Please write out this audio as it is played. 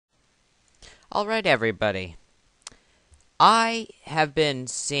Alright, everybody. I have been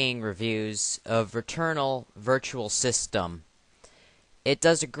seeing reviews of Returnil Virtual System. It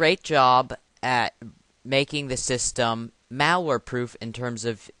does a great job at making the system malware proof in terms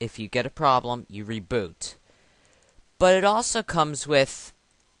of if you get a problem, you reboot. But it also comes with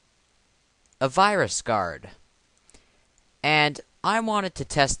a virus guard. And I wanted to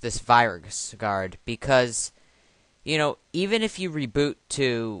test this virus guard because, even if you reboot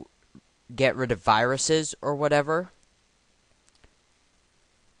to get rid of viruses or whatever,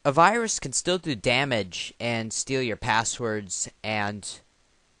 a virus can still do damage and steal your passwords and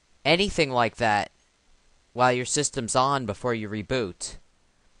anything like that while your system's on before you reboot.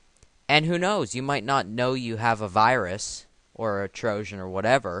 And who knows, you might not know you have a virus or a Trojan or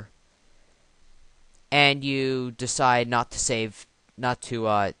whatever, and you decide not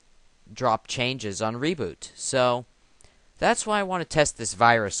to drop changes on reboot. So that's why I want to test this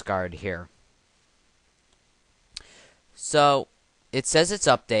virus guard here. So it says it's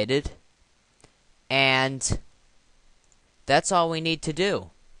updated, and that's all we need to do.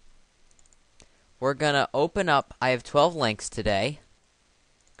 We're going to open up, I have 12 links today.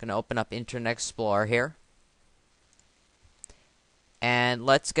 Going to open up Internet Explorer here. And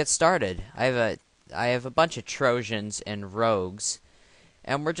let's get started. I have a bunch of Trojans and rogues,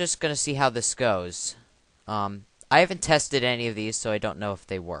 and we're just going to see how this goes. I haven't tested any of these, so I don't know if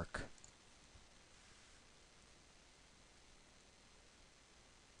they work.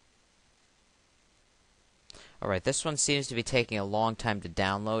 Alright, this one seems to be taking a long time to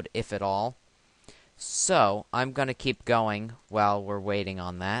download, if at all. So, I'm going to keep going while we're waiting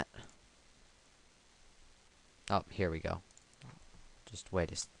on that. Oh, here we go. Just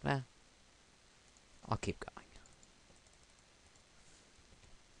wait I'll keep going.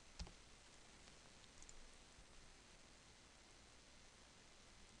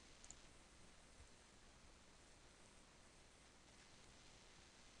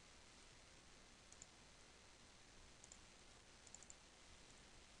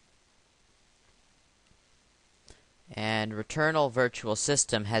 And Returnil Virtual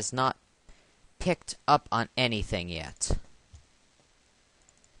System has not picked up on anything yet.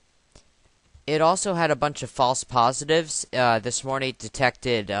 It also had a bunch of false positives. This morning it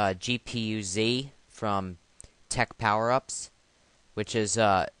detected GPU-Z from Tech Power-Ups, which is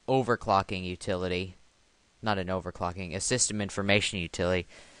overclocking utility. Not an overclocking, a system information utility.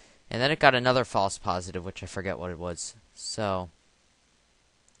 And then it got another false positive, which I forget what it was.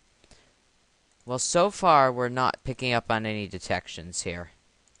 Well, so far, we're not picking up on any detections here.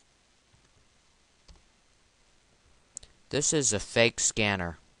 This is a fake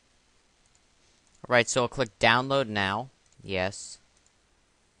scanner. Alright, so I'll click Download Now. Yes.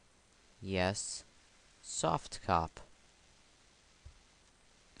 Yes. Soft cop.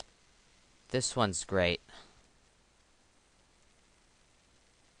 This one's great.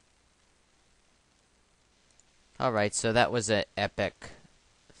 Alright, so that was an epic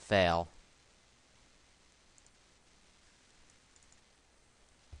fail.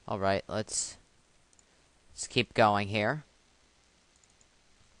 Alright, let's keep going here.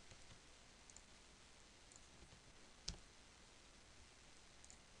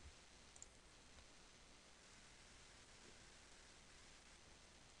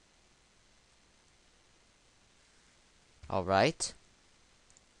 Alright.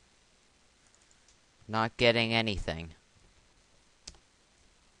 Not getting anything.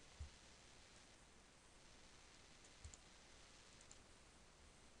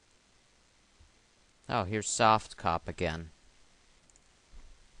 Oh, here's soft cop again.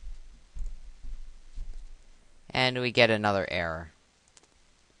 And we get another error.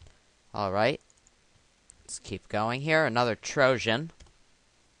 Alright. Let's keep going here. Another Trojan.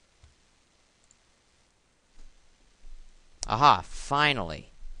 Aha, finally.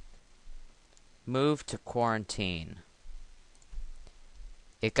 Move to quarantine.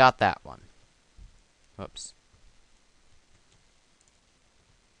 It got that one. Whoops.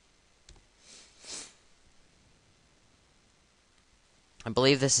 I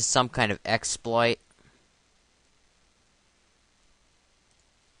believe this is some kind of exploit.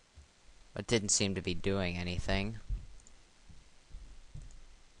 But didn't seem to be doing anything.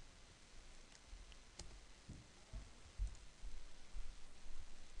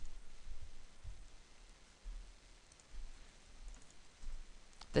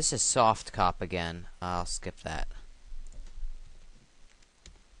 This is soft cop again. I'll skip that.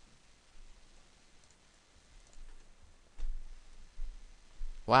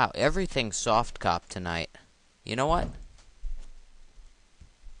 Wow, everything's soft cop tonight. You know what?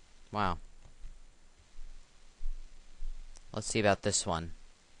 Wow. Let's see about this one.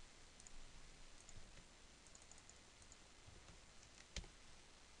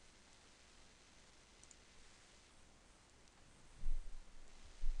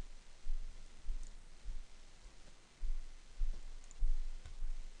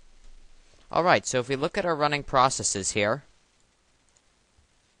 Alright, so if we look at our running processes here,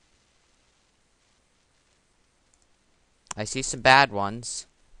 I see some bad ones.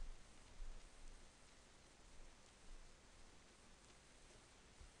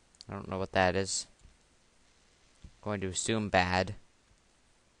 I don't know what that is. Going to assume bad.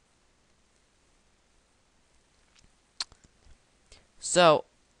 So,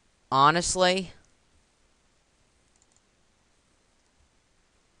 honestly,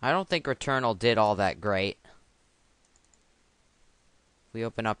 I don't think Returnil did all that great. We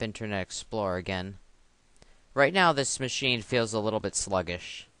open up Internet Explorer again. Right now, this machine feels a little bit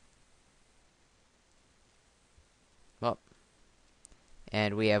sluggish. Well,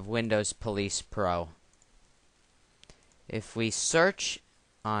 and we have Windows Police Pro. If we search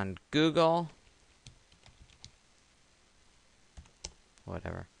on Google,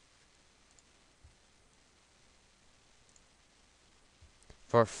 whatever,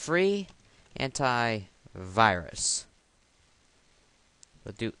 for free antivirus,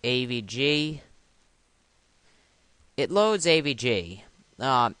 we'll do AVG. It loads AVG.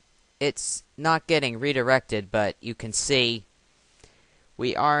 It's not getting redirected, but you can see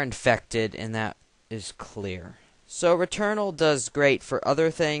we are infected, and that is clear. So Returnil does great for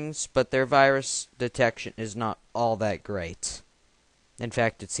other things, but their virus detection is not all that great. In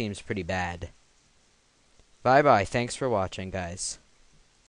fact, it seems pretty bad. Bye-bye. Thanks for watching, guys.